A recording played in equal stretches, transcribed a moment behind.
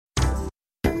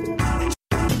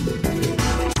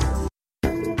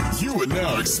You are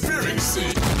now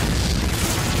experiencing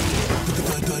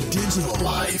the digital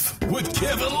life with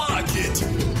Kevin Lockett.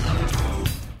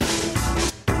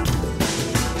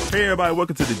 Hey everybody,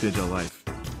 welcome to the Digital Life.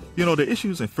 You know, the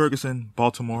issues in Ferguson,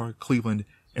 Baltimore, Cleveland,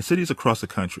 and cities across the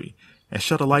country has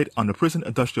shed a light on the prison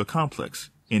industrial complex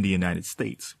in the United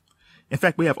States. In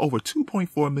fact, we have over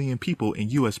 2.4 million people in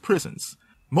U.S. prisons,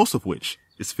 most of which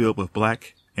is filled with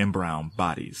black and brown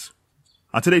bodies.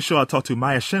 On today's show, I talked to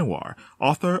Maya Schewar,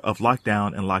 author of Locked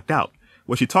Down and Locked Out,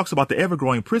 where she talks about the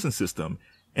ever-growing prison system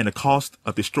and the cost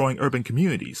of destroying urban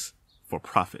communities for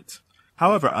profit.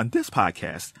 However, on this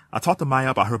podcast, I talked to Maya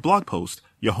about her blog post,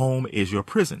 Your Home is Your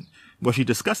Prison, where she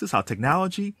discusses how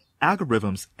technology,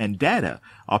 algorithms, and data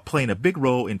are playing a big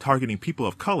role in targeting people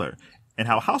of color and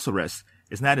how house arrest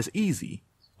is not as easy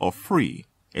or free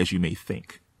as you may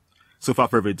think. So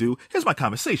without further ado, here's my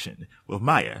conversation with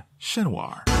Maya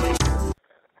Schewar.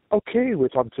 Okay, we're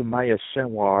talking to Maya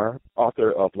Schewar,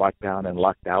 author of Locked Down and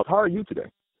Locked Out. How are you today?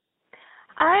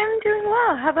 I'm doing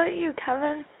well. How about you,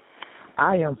 Kevin?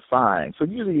 I am fine. So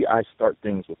usually I start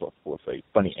things with a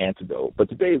funny anecdote, but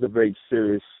today is a very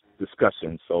serious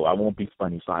discussion, so I won't be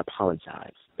funny, so I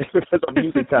apologize. Because I'm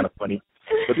usually kind of funny,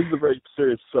 but this is a very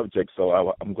serious subject, so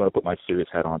I'm going to put my serious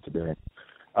hat on today.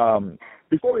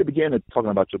 Before we begin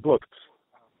talking about your book,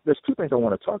 there's two things I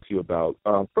want to talk to you about.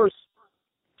 First,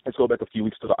 let's go back a few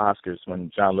weeks to the Oscars when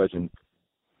John Legend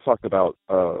talked about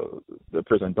the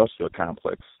prison industrial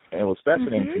complex. And it was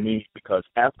fascinating to me because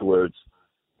afterwards,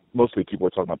 mostly people were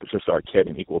talking about Patricia Arquette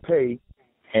and equal pay,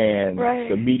 and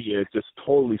the media just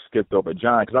totally skipped over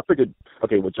John. Because I figured,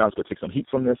 okay, well, John's going to take some heat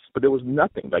from this, but there was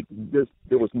nothing. Like,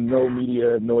 there was no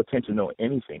media, no attention, no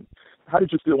anything. How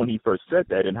did you feel when he first said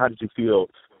that, and how did you feel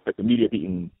that the media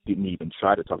didn't even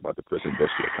try to talk about the prison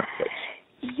industrial complex?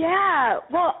 Yeah,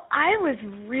 well, I was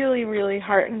really, really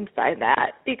heartened by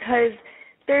that because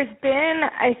there's been,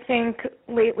 I think,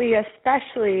 lately,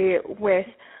 especially with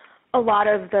a lot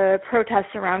of the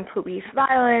protests around police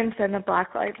violence and the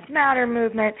Black Lives Matter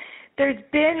movement, there's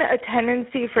been a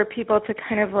tendency for people to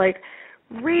kind of like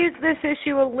raise this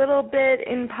issue a little bit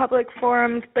in public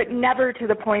forums, but never to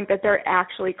the point that they're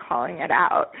actually calling it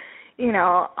out, you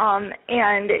know,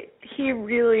 and he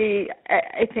really,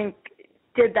 I think,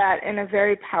 did that in a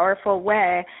very powerful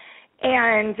way.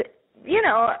 And, you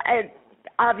know, I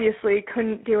obviously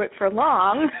couldn't do it for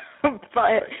long,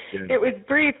 but it was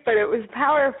brief, but it was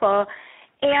powerful.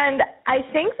 And I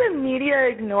think the media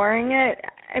ignoring it,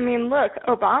 I mean, look,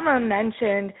 Obama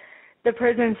mentioned the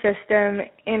prison system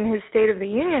in his State of the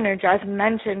Union address,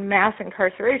 mentioned mass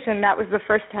incarceration. That was the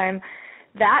first time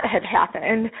that had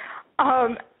happened.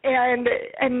 And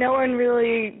no one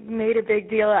really made a big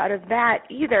deal out of that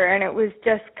either, and it was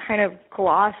just kind of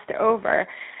glossed over.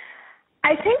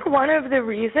 I think one of the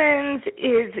reasons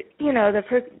is, you know, the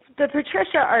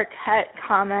Patricia Arquette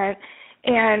comment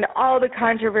and all the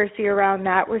controversy around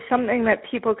that was something that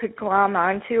people could glom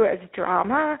onto as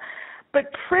drama.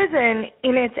 But prison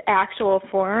in its actual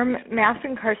form, mass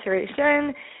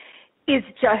incarceration, is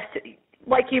just,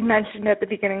 like you mentioned at the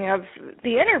beginning of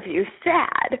the interview,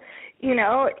 sad. You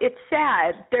know, it's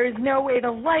sad. There's no way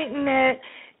to lighten it.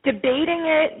 Debating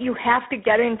it, you have to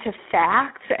get into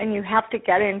facts and you have to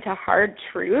get into hard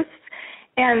truths.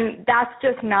 And that's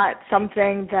just not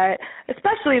something that,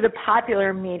 especially the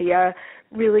popular media,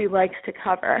 really likes to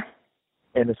cover.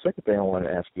 And the second thing I want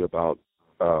to ask you about,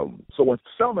 so when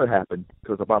Selma happened,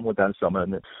 because Obama went down to Selma,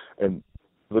 and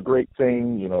the great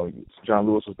thing, you know, John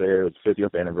Lewis was there, it was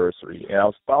 50th anniversary, and I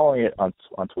was following it on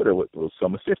Twitter with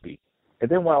Selma 50. And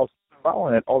then while I was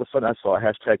following it, all of a sudden I saw a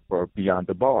hashtag for Beyond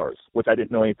the Bars, which I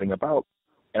didn't know anything about.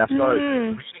 And I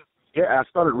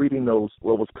started reading those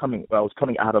what was coming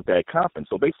out of that conference.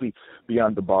 So basically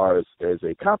Beyond the Bars is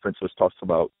a conference which talks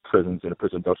about prisons and the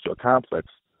prison industrial complex.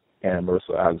 And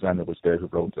Marissa Alexander was there, who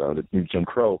wrote the new Jim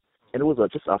Crow. And it was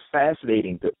just a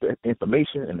fascinating, the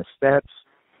information and the stats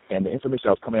and the information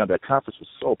that was coming out of that conference was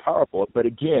so powerful. But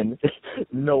again,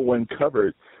 no one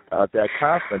covered that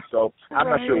conference. So I'm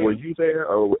not sure, were you there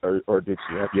or did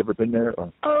you? Have you ever been there?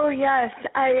 Or? Oh, yes.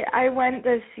 I went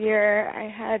this year. I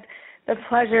had the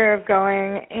pleasure of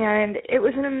going, and it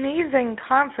was an amazing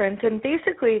conference. And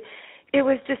basically, it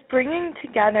was just bringing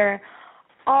together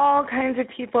all kinds of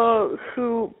people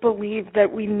who believe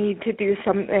that we need to do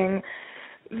something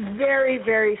very,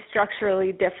 very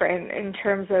structurally different in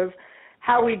terms of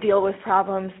how we deal with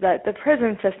problems that the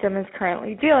prison system is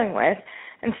currently dealing with,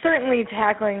 and certainly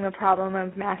tackling the problem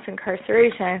of mass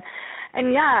incarceration. And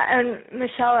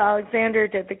Marissa Alexander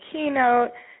did the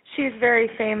keynote. She's very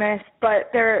famous,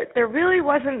 but there really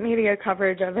wasn't media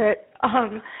coverage of it.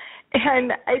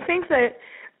 And I think that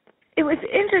it was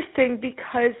interesting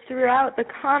because throughout the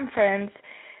conference,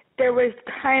 there was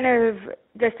kind of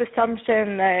this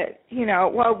assumption that,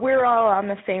 well, we're all on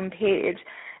the same page.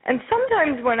 And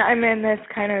sometimes when I'm in this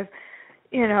kind of,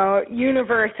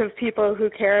 universe of people who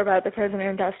care about the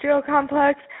prison-industrial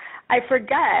complex, I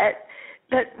forget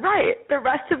that, right, the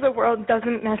rest of the world they're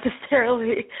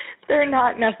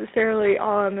not necessarily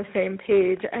all on the same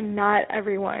page, and not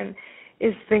everyone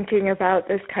is thinking about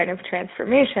this kind of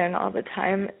transformation all the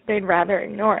time. They'd rather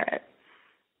ignore it.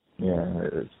 Yeah,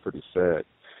 it's pretty sad.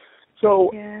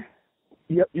 So,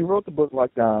 you wrote the book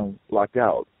Locked Down, Locked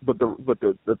Out, but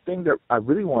the thing that I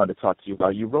really wanted to talk to you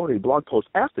about, you wrote a blog post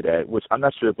after that, which I'm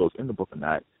not sure if it was in the book or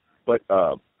not, but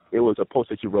it was a post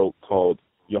that you wrote called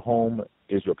 "Your Home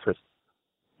is Your Prison."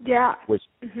 Yeah. Which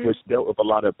dealt with a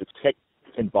lot of the tech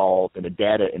involved and the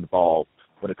data involved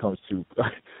when it comes to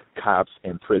cops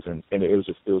and prisons, and it was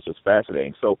just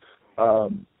fascinating. So,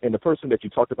 and the person that you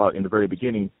talked about in the very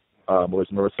beginning was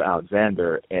Marissa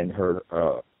Alexander and her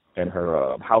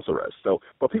house arrest. So,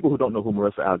 for people who don't know who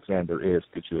Marissa Alexander is,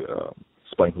 could you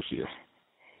explain who she is?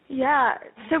 Yeah.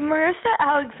 So Marissa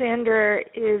Alexander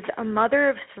is a mother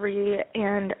of 3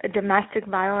 and a domestic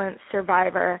violence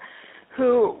survivor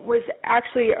who was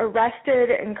actually arrested,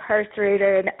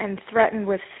 incarcerated, and threatened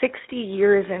with 60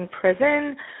 years in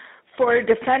prison for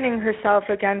defending herself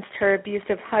against her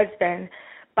abusive husband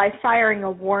by firing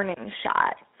a warning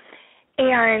shot.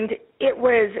 And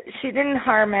she didn't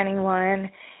harm anyone.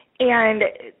 And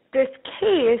this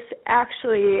case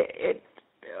actually,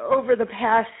 over the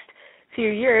past few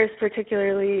years,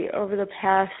 particularly over the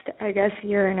past, I guess,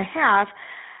 year and a half,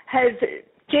 has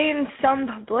gained some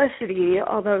publicity,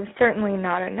 although certainly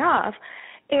not enough,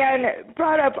 and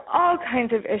brought up all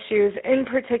kinds of issues, in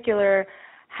particular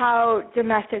how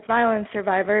domestic violence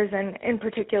survivors, and in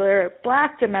particular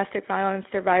Black domestic violence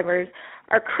survivors,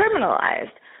 are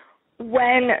criminalized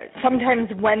sometimes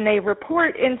when they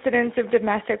report incidents of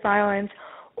domestic violence,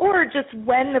 or just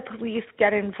when the police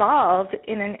get involved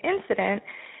in an incident,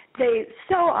 they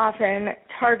so often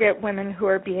target women who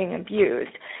are being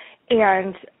abused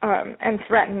and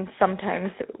threatened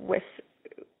sometimes with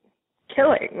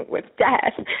killing, with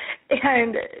death,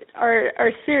 and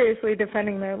are seriously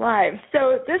defending their lives.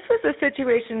 So this was a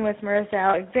situation with Marissa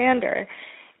Alexander,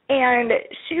 and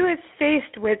she was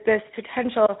faced with this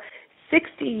potential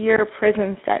 60-year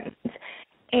prison sentence.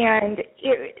 And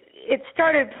it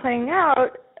started playing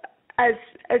out as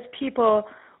people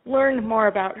learned more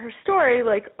about her story,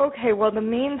 like, okay, well, the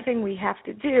main thing we have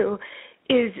to do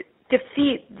is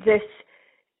defeat this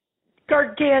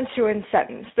gargantuan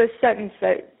sentence, this sentence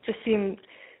that just seemed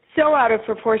so out of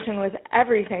proportion with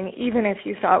everything, even if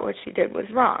you thought what she did was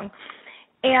wrong.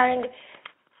 And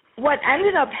what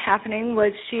ended up happening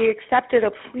was she accepted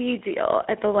a plea deal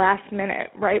at the last minute,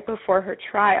 right before her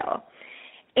trial.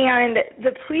 And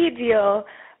the plea deal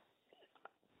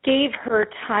gave her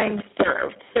time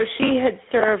served. So she had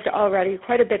served already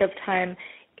quite a bit of time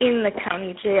in the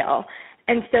county jail.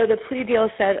 And so the plea deal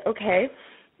said, okay,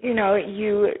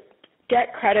 you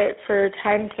get credit for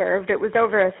time served. It was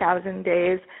over 1,000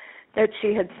 days that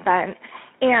she had spent.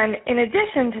 And in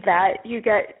addition to that, you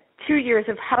get 2 years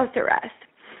of house arrest.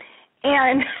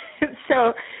 And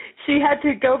so she had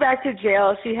to go back to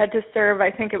jail. She had to serve,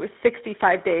 I think it was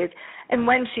 65 days. And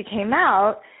when she came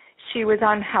out, she was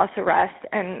on house arrest,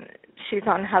 and she's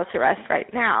on house arrest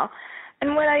right now.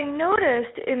 And what I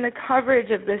noticed in the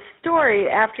coverage of this story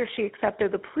after she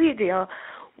accepted the plea deal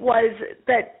was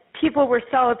that people were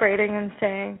celebrating and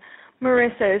saying,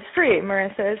 Marissa is free,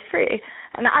 Marissa is free.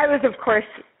 And I was, of course,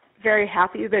 very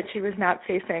happy that she was not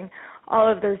facing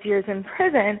all of those years in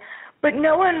prison, but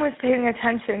no one was paying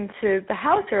attention to the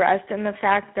house arrest and the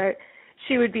fact that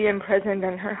she would be imprisoned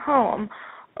in her home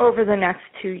over the next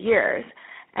 2 years.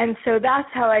 And so that's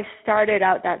how I started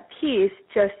out that piece,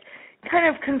 just kind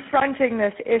of confronting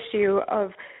this issue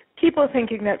of people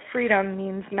thinking that freedom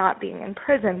means not being in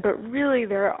prison, but really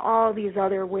there are all these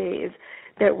other ways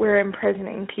that we're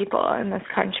imprisoning people in this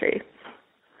country.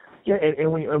 Yeah,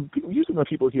 and when usually when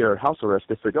people hear house arrest,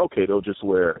 they think, okay, they'll just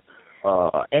wear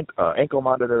ankle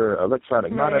monitor,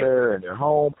 electronic monitor in their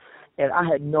home. And I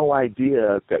had no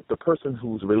idea that the person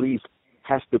who's released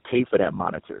has to pay for that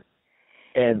monitor.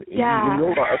 And you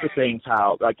know about other things,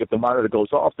 how, like, if the monitor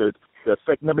goes off, the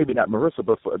effect, maybe not Marissa,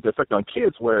 but the effect on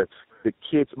kids, where the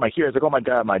kids might hear, it's like, oh, my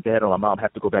God, my dad or my mom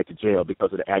have to go back to jail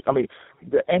because of the act. I mean,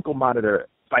 the ankle monitor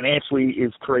financially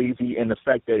is crazy, and the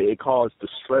fact that it caused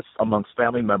distress amongst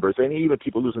family members and even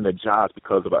people losing their jobs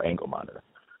because of an ankle monitor.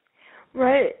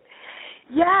 Right.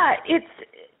 Yeah,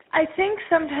 I think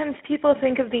sometimes people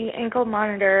think of the ankle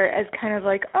monitor as kind of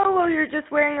like, oh, well, you're just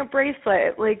wearing a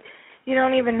bracelet. Like, You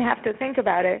don't even have to think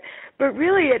about it. But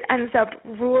really it ends up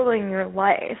ruling your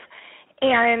life.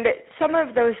 And some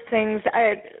of those things,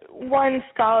 one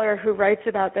scholar who writes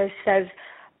about this says,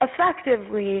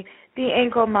 effectively, the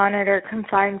ankle monitor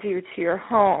confines you to your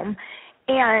home.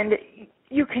 And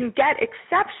you can get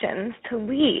exceptions to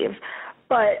leave,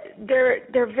 but they're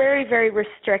very, very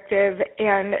restrictive,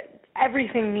 and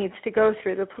everything needs to go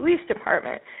through the police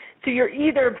department. So you're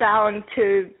either bound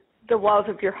to the walls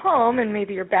of your home and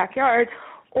maybe your backyard,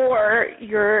 or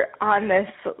you're on this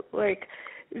like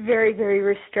very, very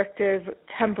restrictive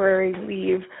temporary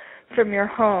leave from your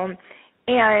home.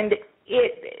 And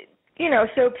it,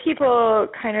 so people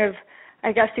kind of,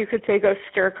 I guess you could say, go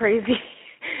stir crazy.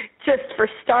 Just for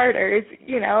starters,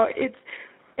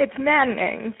 it's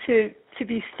maddening to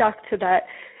be stuck to that,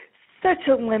 such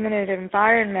a limited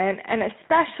environment, and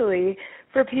especially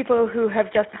for people who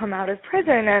have just come out of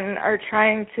prison and are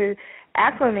trying to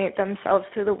acclimate themselves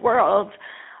to the world.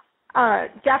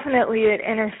 Definitely it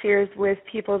interferes with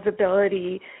people's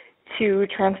ability to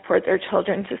transport their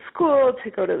children to school, to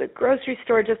go to the grocery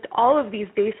store, just all of these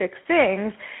basic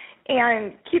things.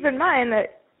 And keep in mind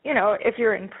that, if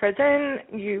you're in prison,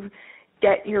 you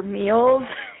get your meals.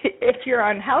 If you're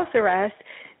on house arrest,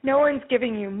 no one's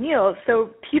giving you meals.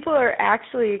 So people are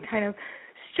actually kind of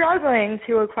struggling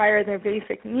to acquire their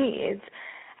basic needs.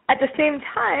 At the same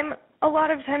time, a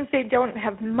lot of times they don't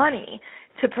have money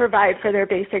to provide for their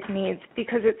basic needs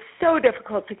because it's so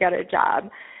difficult to get a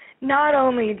job. Not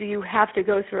only do you have to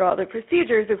go through all the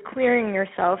procedures of clearing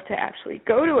yourself to actually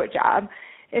go to a job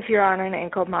if you're on an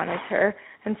ankle monitor,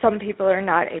 and some people are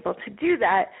not able to do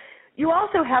that, you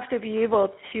also have to be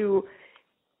able to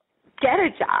get a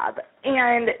job.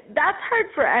 And that's hard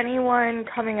for anyone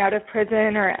coming out of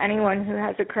prison or anyone who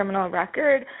has a criminal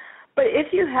record. But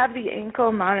if you have the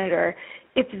ankle monitor,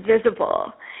 it's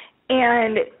visible,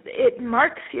 and it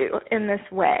marks you in this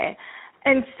way.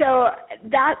 And so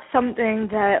that's something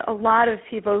that a lot of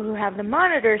people who have the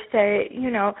monitor say,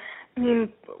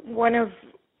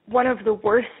 one of the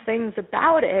worst things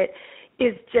about it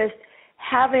is just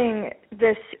having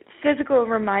this physical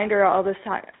reminder all the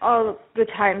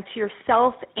time to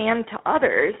yourself and to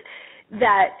others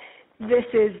that this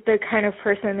is the kind of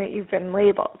person that you've been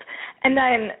labeled. And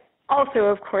then also,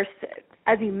 of course,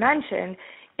 as you mentioned,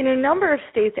 in a number of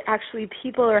states, actually,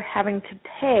 people are having to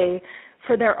pay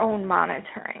for their own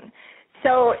monitoring.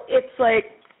 So it's like,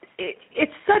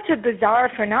 it's such a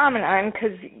bizarre phenomenon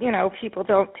because, people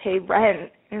don't pay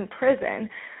rent in prison,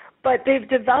 but they've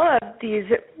developed these,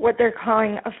 what they're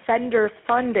calling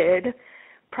offender-funded,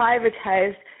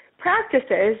 privatized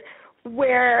practices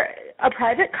where a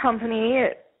private company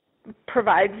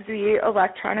provides the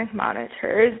electronic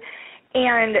monitors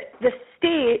and the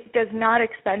state does not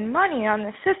expend money on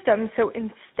the system. So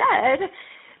instead,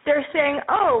 they're saying,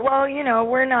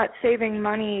 we're not saving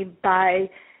money by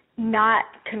not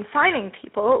confining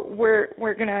people. We're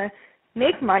going to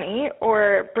make money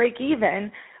or break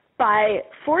even by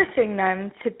forcing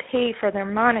them to pay for their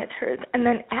monitors. And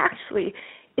then actually,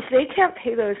 if they can't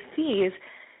pay those fees,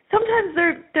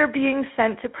 sometimes they're being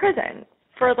sent to prison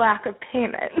for lack of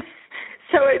payment.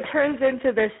 So it turns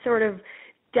into this sort of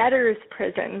debtor's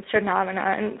prison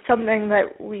phenomenon, something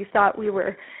that we thought we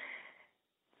were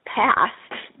past,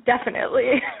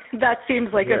 definitely. That seems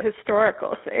like a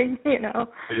historical thing,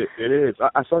 It is.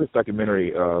 I saw this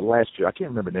documentary last year. I can't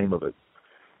remember the name of it.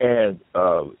 And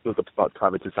it was about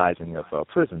privatizing of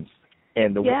prisons.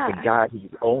 And the guy who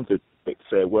owns it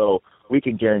said, well, we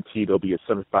can guarantee there'll be a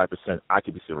 75%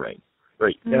 occupancy rate.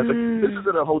 Right. And I was like, this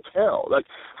isn't a hotel. Like,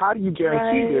 how do you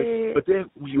guarantee this? But then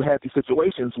you have these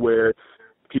situations where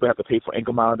people have to pay for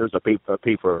ankle monitors or pay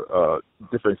for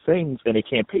different things, and they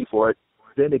can't pay for it.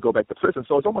 Then they go back to prison.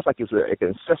 So it's almost like it's an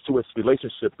incestuous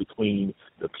relationship between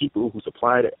the people who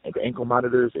supply the ankle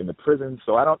monitors and the prisons.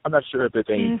 So I'm not sure if it's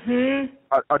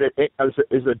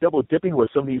is there double dipping where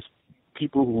some of these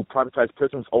people who privatize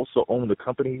prisons also own the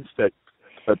companies that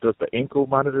does the ankle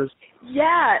monitors?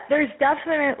 Yeah, there's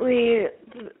definitely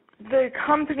the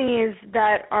companies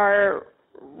that are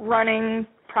running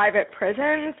private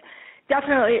prisons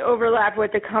definitely overlap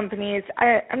with the companies.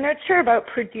 I'm not sure about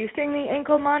producing the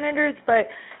ankle monitors, but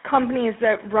companies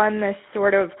that run this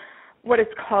sort of what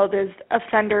it's called is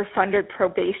offender-funded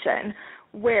probation,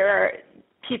 where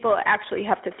people actually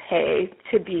have to pay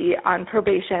to be on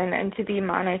probation and to be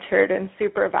monitored and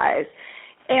supervised.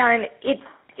 And it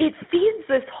feeds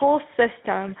this whole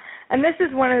system. And this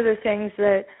is one of the things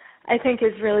that I think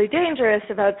is really dangerous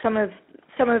about some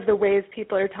of the ways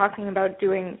people are talking about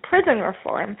doing prison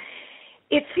reform.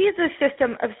 It feeds a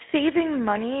system of saving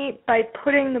money by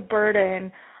putting the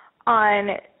burden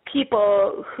on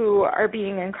people who are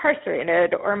being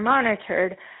incarcerated or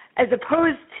monitored as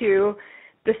opposed to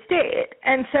the state.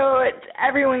 And so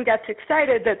everyone gets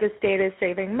excited that the state is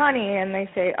saving money, and they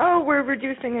say, oh, we're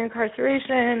reducing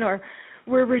incarceration, or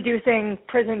we're reducing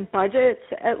prison budgets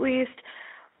at least.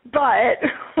 But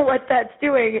what that's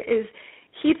doing is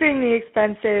heaping the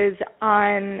expenses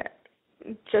on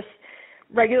just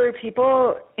regular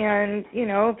people and,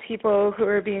 people who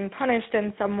are being punished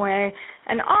in some way.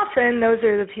 And often those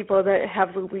are the people that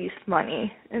have the least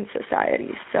money in society.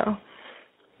 So,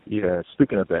 yeah,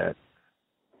 speaking of that,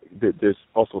 there's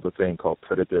also the thing called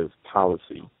predative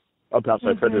policy.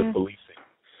 Predative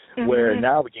policing, where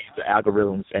now we're getting to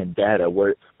algorithms and data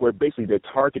where basically they're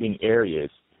targeting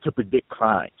areas to predict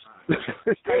crimes.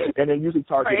 And they're usually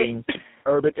targeting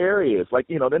urban areas. Like,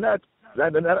 they're not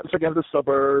checking out the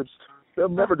suburbs. They'll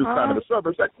never do crime in the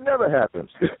suburbs. That never happens.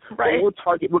 Right.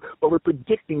 But we're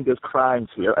predicting this crimes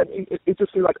here. I mean, it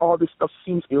just seems like all this stuff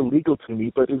seems illegal to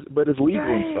me, but it's legal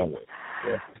in some way.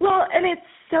 Yeah. Well, and it's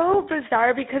so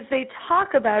bizarre because they talk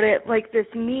about it like this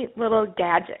neat little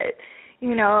gadget.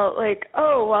 Like,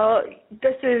 oh, well,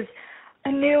 this is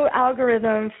a new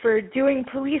algorithm for doing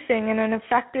policing in an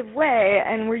effective way,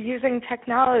 and we're using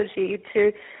technology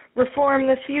to reform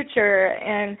the future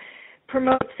and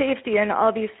promote safety and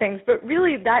all these things. But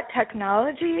really that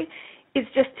technology is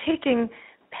just taking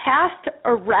past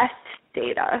arrest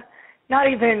data, not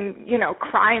even,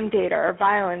 crime data or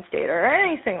violence data or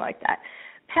anything like that,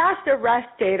 past arrest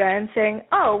data and saying,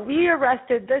 oh, we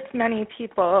arrested this many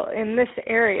people in this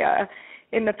area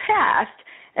in the past,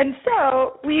 and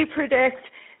so we predict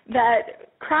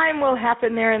that crime will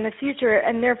happen there in the future,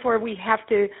 and therefore we have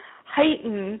to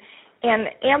heighten and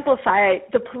amplify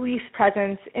the police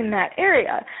presence in that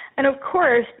area. And of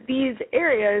course, these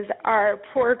areas are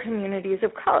poor communities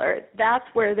of color. That's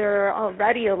where there are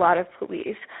already a lot of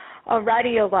police,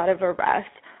 already a lot of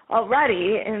arrests,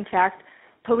 already, in fact,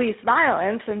 police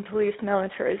violence and police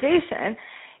militarization.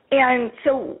 And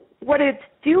so what it's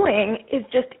doing is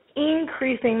just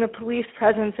increasing the police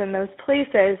presence in those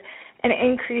places and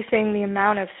increasing the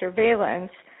amount of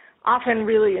surveillance, often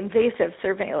really invasive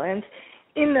surveillance,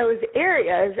 in those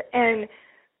areas, and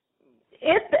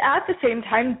at the same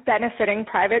time benefiting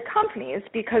private companies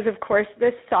because, of course,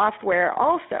 this software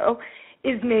also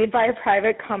is made by a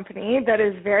private company that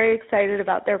is very excited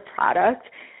about their product.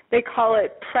 They call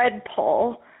it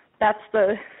PredPol. That's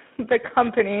the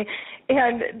company,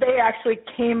 and they actually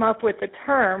came up with the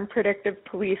term predictive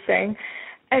policing.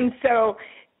 And so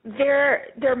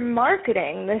they're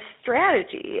marketing this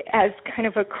strategy as kind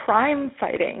of a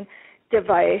crime-fighting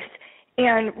device,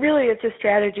 and really it's a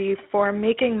strategy for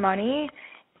making money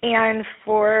and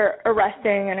for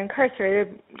arresting and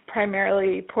incarcerating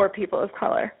primarily poor people of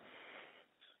color.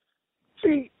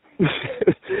 See,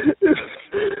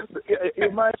 it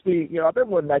reminds me, I remember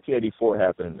when 1984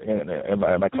 happened, and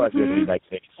my class did in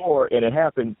 1984, and it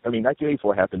happened,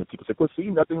 1984 happened, and people said, well, see,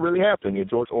 nothing really happened, and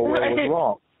George Orwell was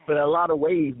wrong. But in a lot of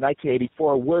ways,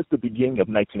 1984 was the beginning of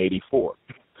 1984.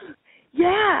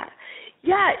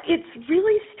 Yeah, it's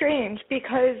really strange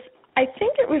because I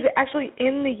think it was actually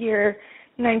in the year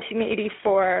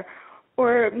 1984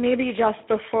 or maybe just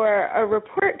before a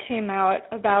report came out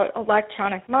about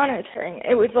electronic monitoring.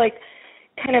 It was like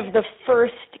kind of the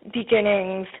first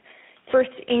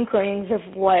inklings of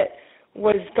what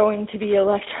was going to be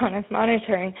electronic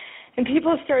monitoring. And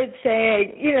people started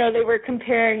saying, they were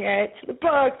comparing it to the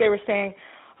book. They were saying,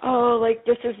 oh, like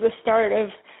this is the start of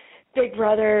Big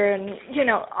Brother and,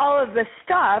 all of this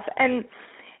stuff. And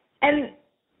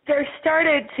there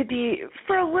started to be,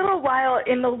 for a little while,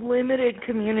 in the limited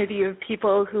community of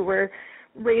people who were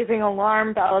raising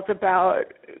alarm bells about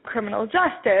criminal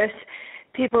justice,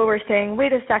 people were saying,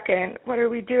 wait a second, what are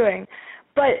we doing?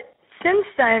 But since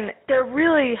then, there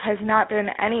really has not been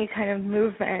any kind of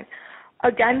movement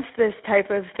against this type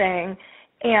of thing,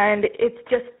 and it's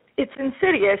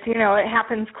insidious, it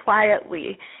happens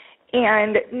quietly.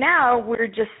 And now we're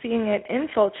just seeing it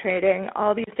infiltrating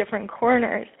all these different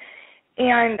corners.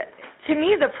 And to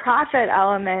me, the profit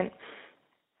element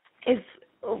is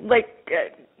like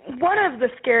one of the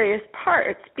scariest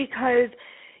parts because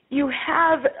you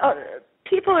have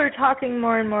people are talking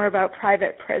more and more about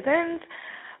private prisons,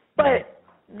 but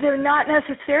they're not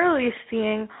necessarily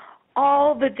seeing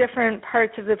all the different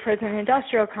parts of the prison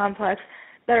industrial complex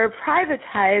that are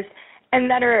privatized and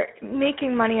that are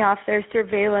making money off their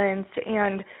surveillance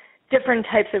and different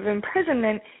types of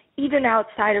imprisonment, even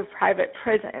outside of private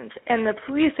prisons. And the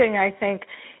policing, I think,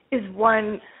 is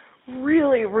one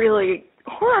really, really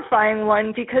horrifying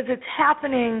one because it's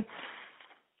happening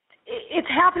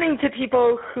to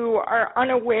people who are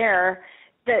unaware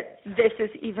that this is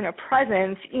even a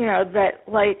presence, you know, that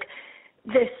like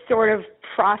this sort of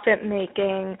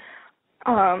profit-making,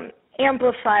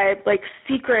 amplified, like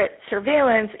secret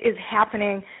surveillance is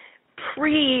happening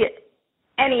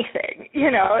pre-anything,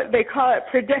 you know. They call it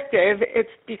predictive. It's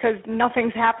because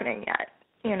nothing's happening yet,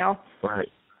 you know. Right.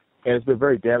 And it's been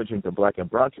very damaging to Black and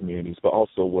brown communities, but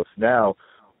also what's now,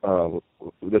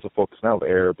 there's a focus now of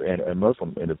Arab and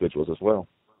Muslim individuals as well.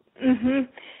 Mhm.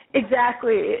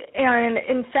 Exactly. And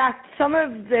in fact, some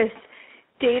of this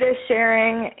data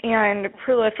sharing and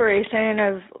proliferation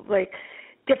of like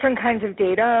different kinds of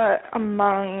data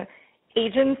among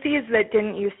agencies that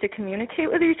didn't used to communicate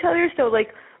with each other, so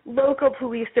like local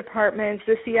police departments,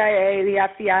 the CIA, the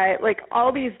FBI, like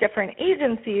all these different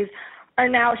agencies are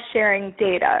now sharing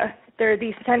data. There are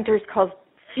these centers called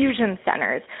fusion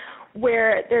centers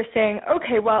where they're saying,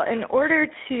 okay, well, in order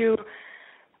to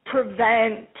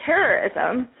prevent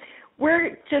terrorism,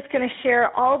 we're just going to share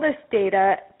all this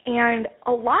data, and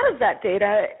a lot of that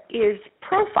data is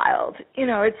profiled. You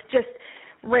know, it's just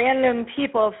random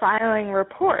people filing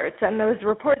reports, and those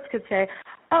reports could say,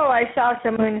 oh, I saw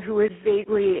someone who was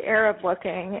vaguely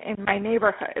Arab-looking in my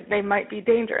neighborhood. They might be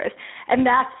dangerous. And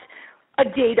that's a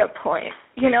data point,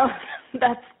 you know,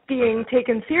 that's being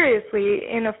taken seriously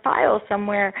in a file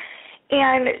somewhere.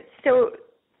 And so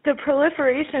the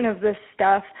proliferation of this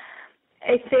stuff,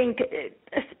 I think,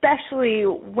 especially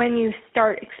when you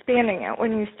start expanding it,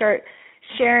 when you start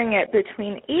sharing it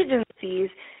between agencies,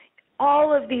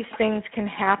 all of these things can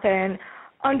happen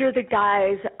under the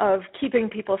guise of keeping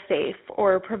people safe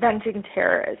or preventing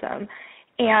terrorism.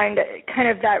 And kind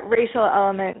of that racial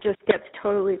element just gets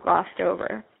totally glossed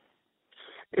over.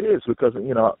 It is, because,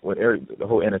 you know, when the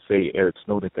whole NSA Eric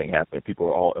Snowden thing happened, people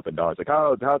were all up and down. It's like,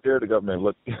 oh, how dare the government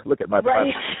look at my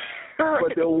privacy?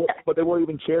 But they won't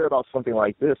even care about something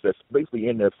like this that's basically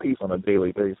in their face on a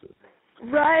daily basis.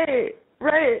 Right.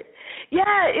 Yeah,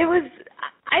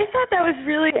 I thought that was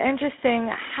really interesting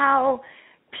how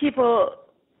people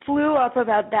flew up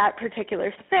about that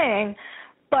particular thing,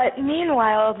 but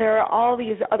meanwhile there are all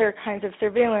these other kinds of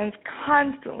surveillance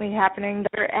constantly happening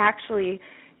that are actually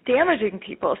damaging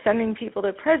people, sending people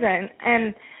to prison.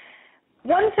 And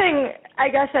one thing I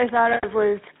guess I thought of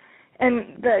was,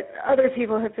 and that other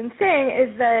people have been saying,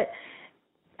 is that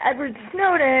Edward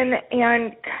Snowden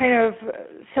and kind of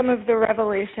some of the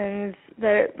revelations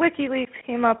that WikiLeaks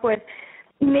came up with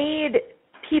made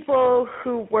people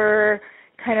who were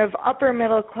kind of upper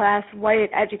middle class, white,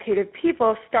 educated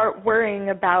people start worrying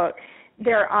about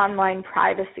their online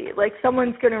privacy. Like,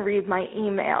 someone's going to read my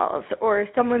emails, or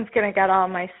someone's going to get all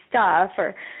my stuff,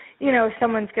 or, you know,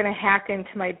 someone's going to hack into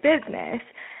my business,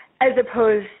 as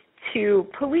opposed to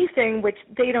policing, which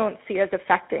they don't see as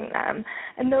affecting them.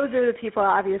 And those are the people,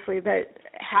 obviously, that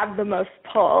have the most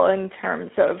pull in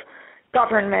terms of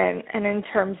government and in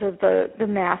terms of the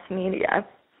mass media.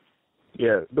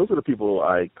 Yeah, those are the people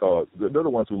I call, they're the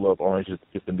ones who love Orange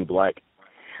is the New Black.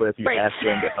 But if you ask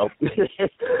them to help,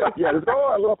 yeah, it's,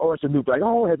 oh, I love Orange is the New Black.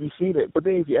 Oh, have you seen it? But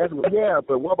then if you ask them, yeah,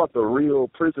 but what about the real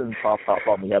prison pop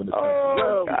me having to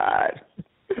Oh, God.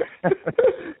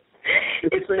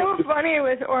 It's so funny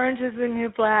with Orange is the New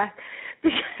Black,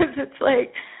 because it's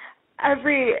like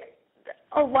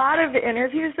a lot of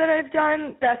interviews that I've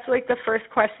done, that's like the first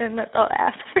question that they'll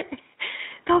ask me.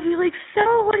 They'll be like,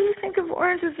 so what do you think of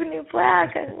Orange is the New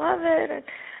Black? I love it.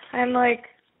 And I'm like,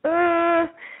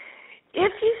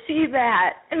 if you see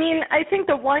that, I mean, I think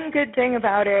the one good thing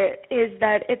about it is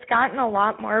that it's gotten a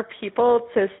lot more people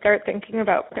to start thinking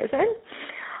about prison,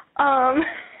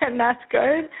 and that's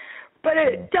good. But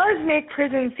it does make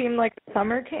prison seem like a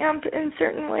summer camp in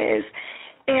certain ways,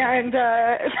 and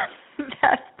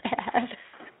that's bad.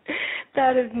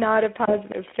 That is not a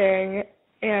positive thing.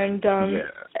 And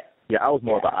yeah, I was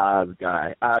more of an Oz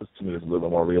guy. Oz to me is a little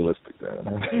bit more realistic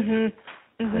than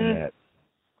that.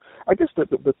 I guess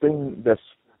the thing that's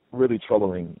really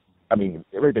troubling, I mean,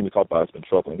 everything we talk about has been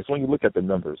troubling, is when you look at the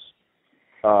numbers.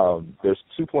 There's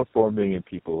 2.4 million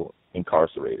people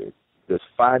incarcerated. There's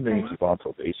 5 million people on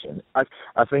probation. I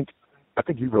think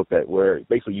you wrote that, where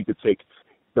basically you could take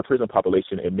the prison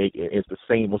population and make it, it's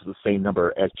almost the same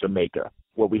number as Jamaica,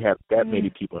 where we have that many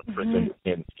people in prison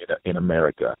in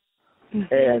America.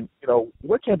 And, you know,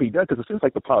 what can be done? Because it seems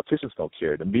like the politicians don't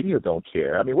care. The media don't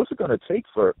care. I mean, what's it going to take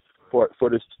for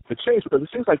this to change? Because it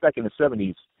seems like back in the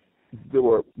 70s, there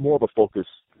were more of a focus.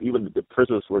 Even the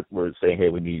prisoners were saying, hey,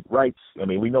 we need rights. I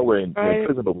mean, we know we're in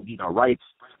prison, but we need our rights.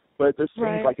 But it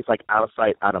seems like it's like out of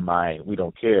sight, out of mind. We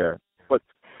don't care. But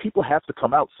people have to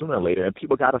come out sooner or later, and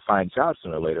people got to find jobs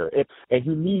sooner or later. And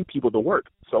you need people to work.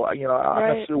 So, you know,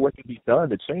 I'm not sure what can be done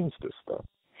to change this stuff.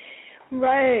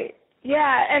 Right.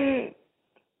 Yeah, and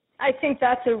I think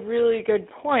that's a really good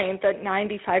point, that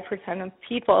 95% of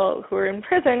people who are in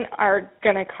prison are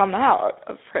going to come out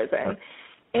of prison.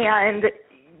 And,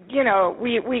 you know,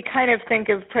 we kind of think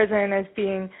of prison as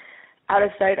being out of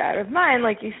sight, out of mind,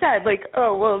 like you said, like,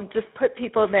 oh, well, just put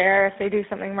people there if they do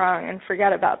something wrong and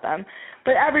forget about them.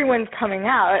 But everyone's coming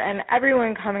out, and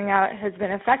everyone coming out has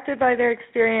been affected by their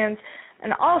experience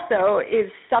and also is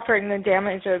suffering the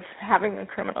damage of having a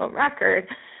criminal record,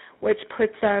 which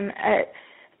puts them at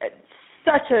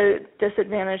such a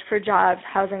disadvantage for jobs,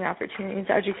 housing opportunities,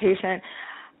 education.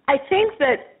 I think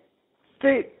that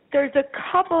there's a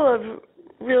couple of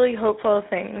really hopeful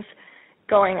things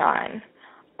going on.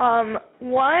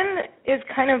 One is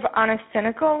kind of on a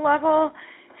cynical level.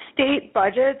 State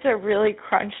budgets are really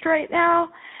crunched right now,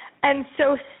 and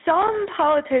so some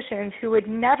politicians who would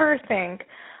never think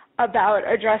about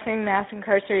addressing mass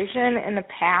incarceration in the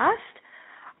past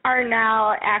are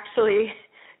now actually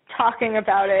talking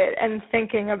about it and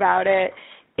thinking about it,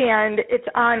 and it's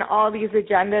on all these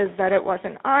agendas that it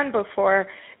wasn't on before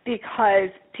because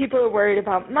people are worried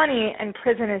about money, and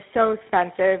prison is so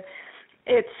expensive.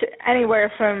 It's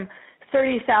anywhere from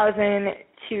 $30,000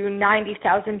 to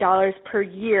 $90,000 per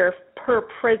year per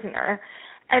prisoner,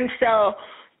 and so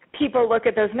people look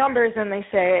at those numbers and they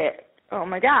say, oh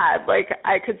my God, like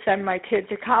I could send my kid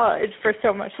to college for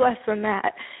so much less than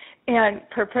that and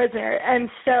per prisoner. And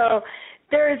so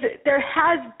there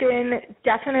has been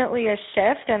definitely a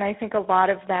shift, and I think a lot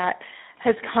of that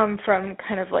has come from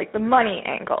kind of like the money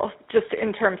angle, just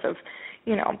in terms of,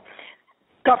 you know,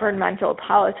 governmental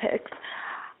politics.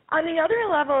 On the other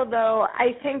level, though,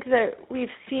 I think that we've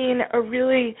seen a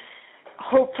really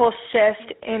hopeful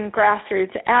shift in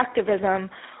grassroots activism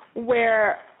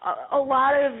where a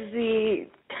lot of the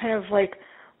kind of like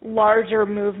larger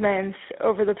movements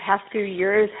over the past few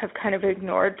years have kind of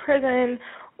ignored prison,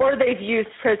 or they've used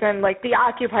prison, like the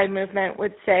Occupy movement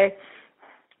would say,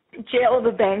 jail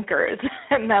the bankers,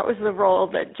 and that was the role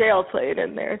that jail played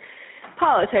in their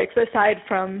politics, aside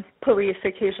from police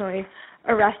occasionally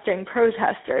arresting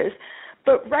protesters.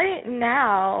 But right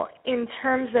now, in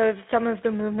terms of some of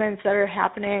the movements that are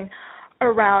happening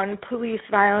around police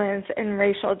violence and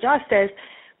racial justice,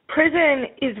 prison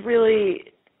is really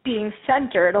being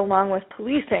centered along with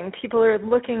policing. People are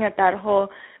looking at that whole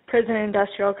prison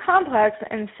industrial complex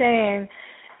and saying,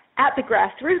 at the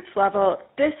grassroots level,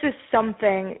 this is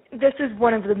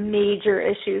one of the major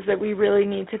issues that we really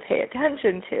need to pay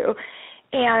attention to.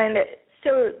 And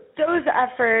so those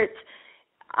efforts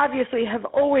obviously have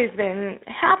always been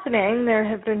happening. There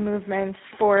have been movements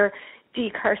for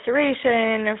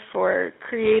decarceration, for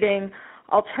creating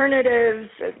alternatives,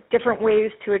 different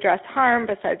ways to address harm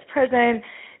besides prison.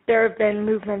 There have been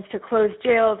movements to close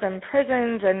jails and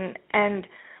prisons and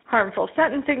harmful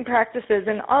sentencing practices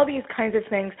and all these kinds of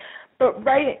things. But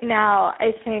right now,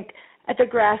 I think at the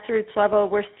grassroots level,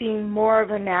 we're seeing more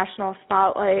of a national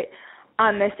spotlight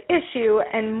on this issue,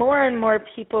 and more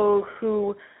people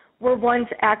who were once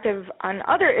active on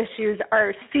other issues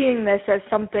are seeing this as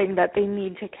something that they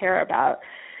need to care about.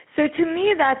 So to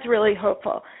me, that's really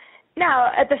hopeful.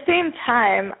 Now, at the same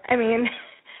time, I mean,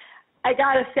 I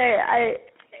gotta say,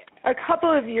 a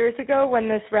couple of years ago when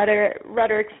this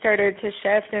rhetoric started to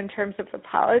shift in terms of the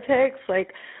politics,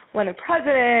 like when the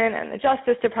president and the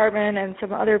Justice Department and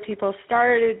some other people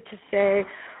started to say,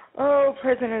 oh,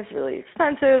 prison is really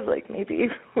expensive, like maybe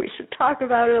we should talk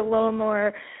about it a little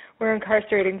more, we're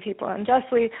incarcerating people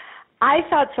unjustly, I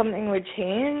thought something would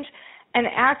change. And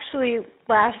actually,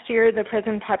 last year, the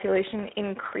prison population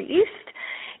increased.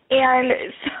 And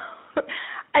so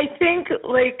I think,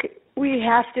 like, we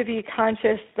have to be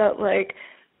conscious that, like,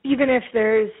 even if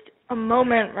there's a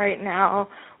moment right now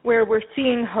where we're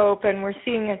seeing hope and we're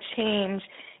seeing a change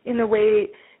in the way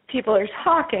people are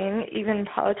talking, even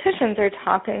politicians are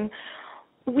talking,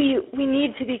 we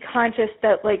need to be conscious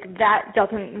that, like, that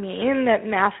doesn't mean that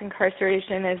mass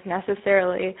incarceration is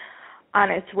necessarily on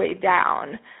its way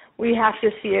down. We have to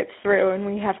see it through, and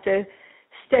we have to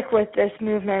stick with this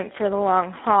movement for the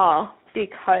long haul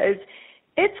because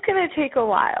it's going to take a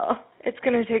while. It's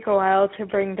going to take a while to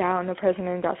bring down the prison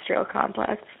industrial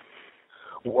complex.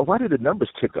 Well, why did the numbers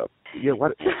tick up? Yeah,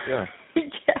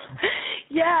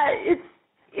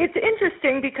 It's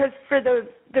interesting because for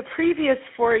the previous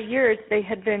 4 years, they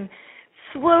had been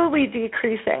slowly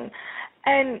decreasing.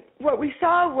 And what we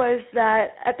saw was that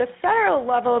at the federal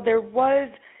level, there was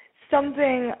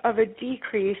something of a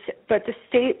decrease, but the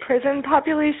state prison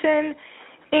population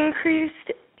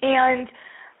increased. And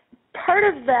part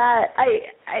of that,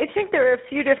 I think there are a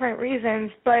few different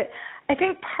reasons, but I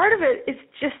think part of it is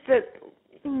just that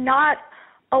not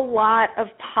a lot of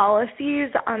policies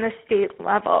on the state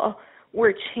level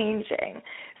were changing.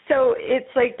 So it's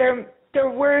like there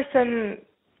were some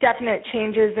definite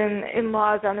changes in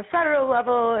laws on the federal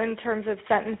level in terms of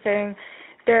sentencing.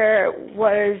 There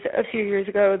was, a few years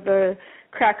ago, the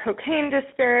crack cocaine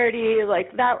disparity,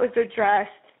 like that was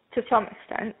addressed to some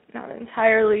extent, not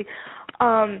entirely.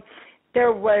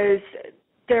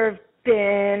 There have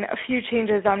been a few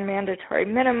changes on mandatory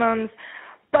minimums,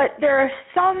 but there are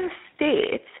some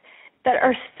states that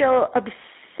are still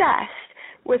obsessed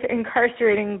with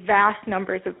incarcerating vast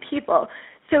numbers of people.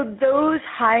 So those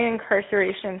high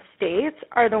incarceration states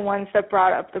are the ones that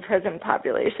brought up the prison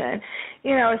population.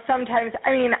 You know, sometimes,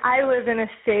 I mean, I live in a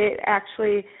state,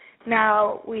 actually,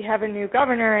 now we have a new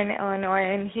governor in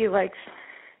Illinois, and he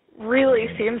really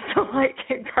seems to like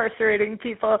incarcerating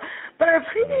people. But our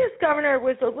previous governor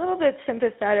was a little bit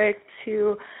sympathetic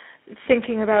to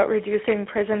thinking about reducing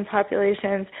prison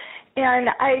populations. And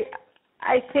I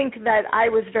think that I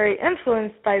was very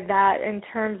influenced by that in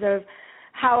terms of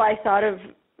how I thought of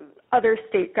other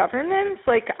state governments.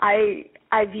 Like I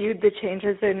viewed the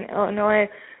changes in Illinois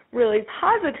really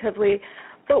positively.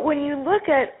 But when you look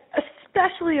at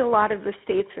especially a lot of the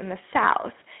states in the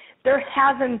South, there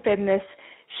hasn't been this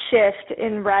shift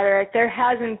in rhetoric. There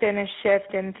hasn't been a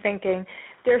shift in thinking.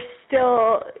 They're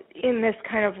still in this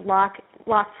kind of lock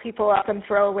people up and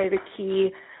throw away the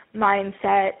key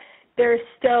mindset. They're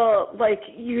still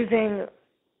using,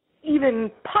 even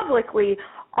publicly,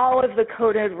 all of the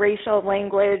coded racial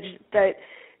language that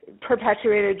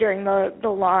perpetuated during the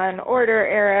law and order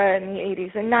era in the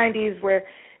 80s and 90s, where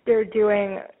they're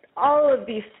doing all of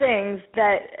these things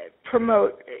that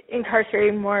promote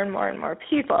incarcerating more and more and more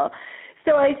people.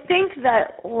 So I think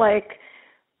that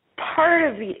part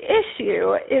of the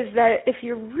issue is that if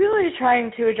you're really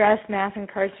trying to address mass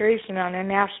incarceration on a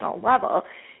national level,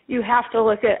 you have to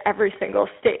look at every single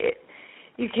state.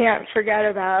 You can't forget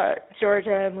about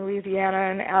Georgia and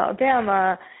Louisiana and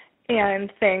Alabama and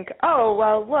think, oh,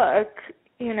 well, look,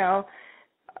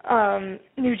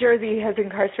 New Jersey has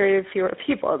incarcerated fewer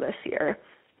people this year,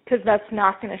 because that's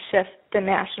not going to shift the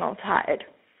national tide.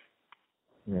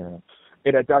 Yeah.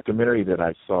 In that documentary that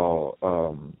I saw,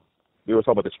 they were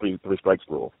talking about the three strikes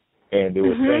rule, and they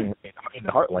were saying in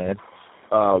the heartland,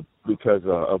 because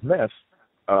of meth,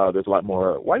 there's a lot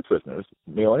more white prisoners,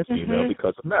 male and female,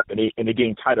 because of meth, and they're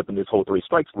getting tied up in this whole three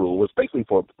strikes rule. Was basically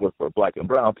for black and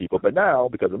brown people, but now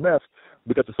because of meth,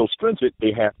 because it's so stringent,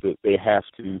 they have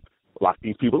to lock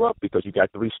these people up because you got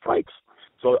three strikes.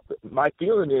 So my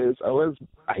feeling is, unless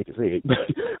I hate to say it,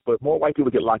 but more white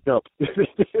people get locked up,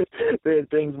 then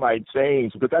things might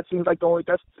change. Because it seems like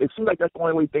that's the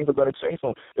only way things are going to change.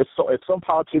 So if some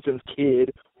politician's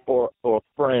kid or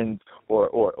friend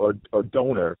or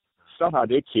donor, somehow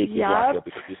their kid gets locked up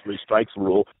because of this three strikes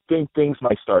rule, then things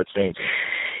might start changing.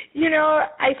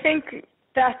 I think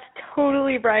that's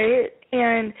totally right.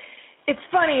 And it's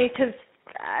funny because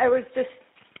I was just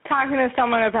talking to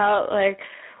someone about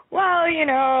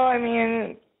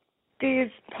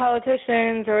these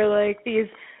politicians or these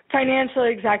financial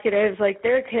executives,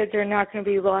 their kids are not going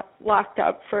to be locked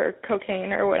up for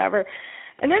cocaine or whatever.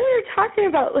 And then we were talking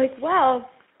about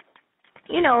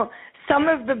some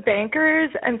of the bankers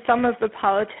and some of the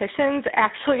politicians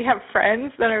actually have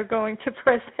friends that are going to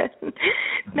prison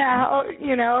now,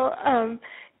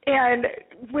 and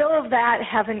will that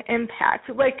have an impact?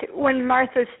 When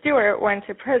Martha Stewart went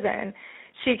to prison,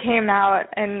 she came out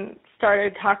and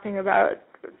started talking about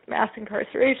mass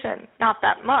incarceration. Not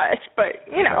that much, but,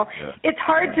 it's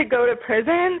hard to go to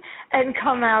prison and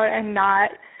come out and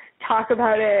not talk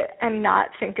about it and not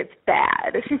think it's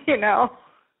bad,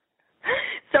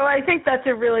 So I think that's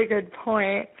a really good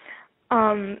point.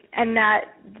 And that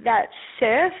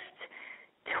shift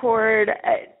toward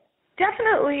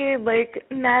definitely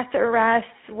mass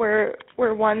arrests were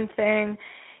one thing,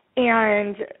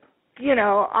 and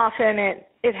often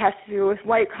it has to do with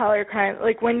white-collar crime.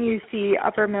 When you see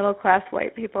upper-middle-class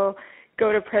white people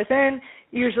go to prison,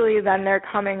 usually then they're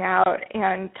coming out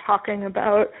and talking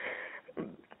about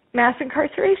mass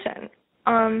incarceration.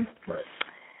 Right.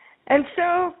 And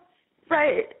so,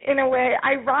 right, in a way,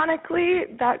 ironically,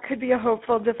 that could be a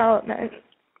hopeful development.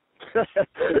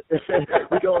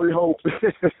 We can only hope.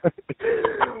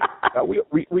 We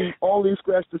only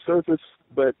scratched the surface,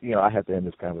 but I have to end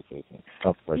this conversation.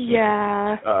 Unfortunately.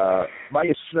 Yeah.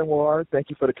 Maya Schewar, thank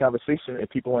you for the conversation. If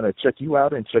people want to check you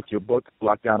out and check your book,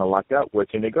 Lockdown and Lockout, where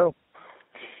can they go?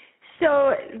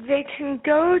 So they can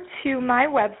go to my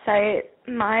website,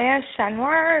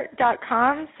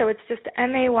 mayaschenwar.com. So it's just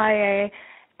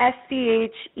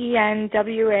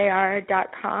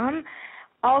MayaSchenwar.com.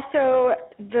 Also,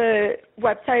 the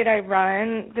website I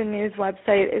run, the news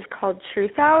website, is called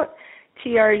Truth Out,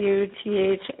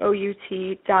 TRUTHOUT.org.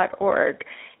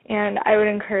 And I would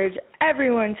encourage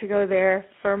everyone to go there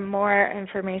for more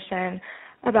information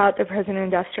about the prison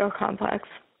industrial complex.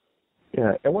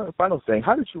 Yeah, and one final thing,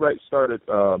 how did you started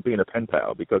being a pen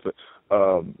pal? Because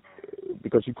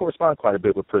you correspond quite a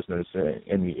bit with prisoners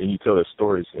and you tell their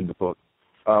stories in the book.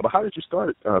 But how did you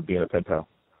start being a pen pal?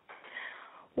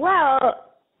 Well,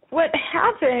 what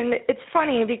happened, it's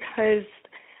funny because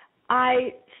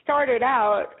I started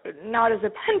out not as a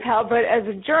pen pal, but as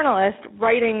a journalist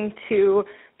writing to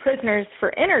prisoners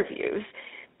for interviews,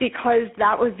 because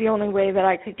that was the only way that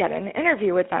I could get an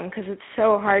interview with them, because it's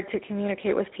so hard to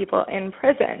communicate with people in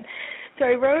prison. So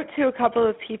I wrote to a couple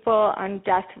of people on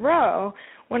death row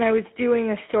when I was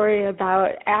doing a story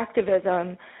about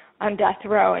activism on death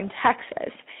row in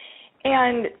Texas.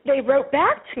 And they wrote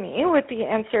back to me with the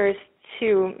answers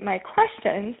to my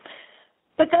questions,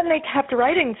 but then they kept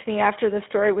writing to me after the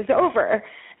story was over.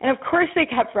 And of course they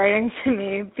kept writing to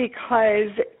me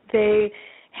because they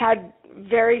had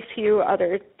very few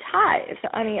other ties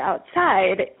on the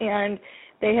outside, and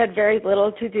they had very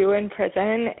little to do in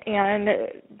prison, and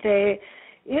they,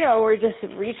 were just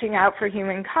reaching out for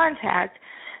human contact.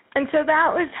 And so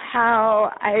that was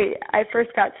how I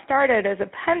first got started as a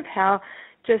pen pal,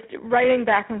 just writing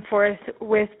back and forth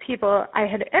with people I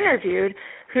had interviewed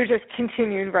who just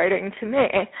continued writing to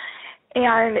me.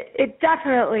 And it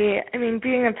definitely,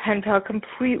 being a pen pal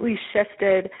completely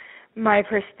shifted my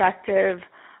perspective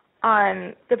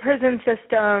on the prison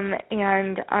system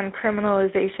and on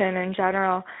criminalization in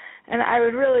general. And I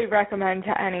would really recommend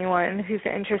to anyone who's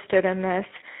interested in this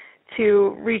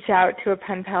to reach out to a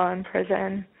pen pal in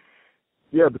prison.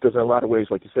 Yeah, because in a lot of ways,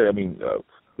 like you said,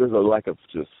 there's a lack of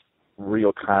just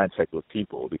real contact with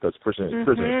people because prison is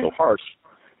so harsh.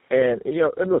 And,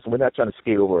 and listen, we're not trying to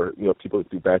skate over, people who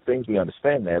do bad things. We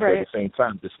understand that. Right. But at the same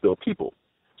time, they're still people.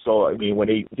 So, when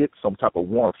they get some type of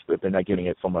warmth, if they're not getting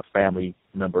it from a family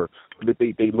member,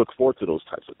 they look forward to those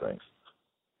types of things.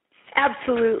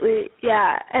 Absolutely,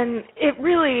 yeah. And it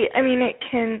really, it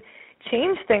can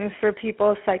change things for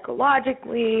people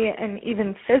psychologically and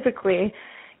even physically.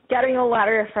 Getting a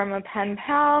letter from a pen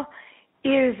pal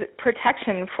is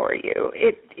protection for you.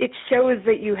 It shows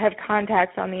that you have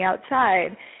contacts on the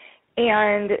outside,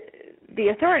 and the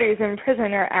authorities in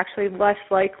prison are actually less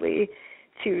likely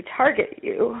to target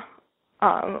you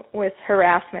with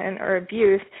harassment or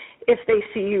abuse if they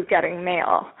see you getting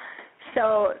mail.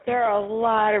 So there are a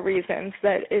lot of reasons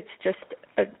that it's just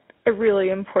a really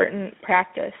important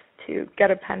practice to get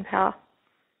a pen pal.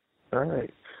 All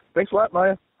right. Thanks a lot,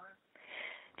 Maya.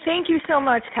 Thank you so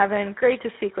much, Kevin. Great to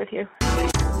speak with you.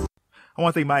 I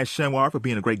want to thank Maya Schewar for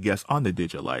being a great guest on The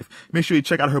Digital Life. Make sure you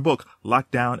check out her book, Locked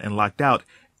Down and Locked Out,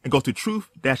 and go to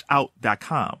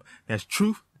truth-out.com. That's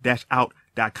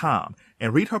truth-out.com.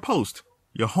 And read her post,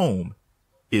 Your Home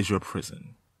is Your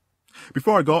Prison.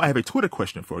 Before I go, I have a Twitter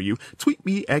question for you. Tweet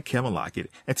me at Kevin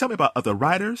Lockett and tell me about other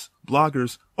writers,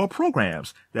 bloggers, or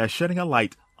programs that are shedding a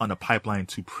light on the pipeline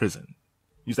to prison.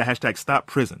 Use the hashtag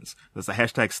 #StopPrisons. That's the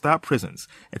hashtag #StopPrisons.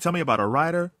 And tell me about a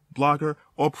writer, blogger,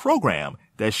 or program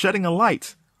that's shedding a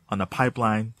light on the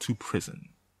pipeline to prison.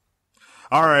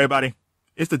 All right, everybody.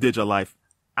 It's The Digital Life.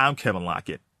 I'm Kevin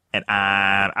Lockett, and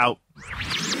I'm out.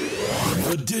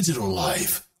 The Digital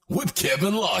Life with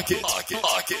Kevin Lockett.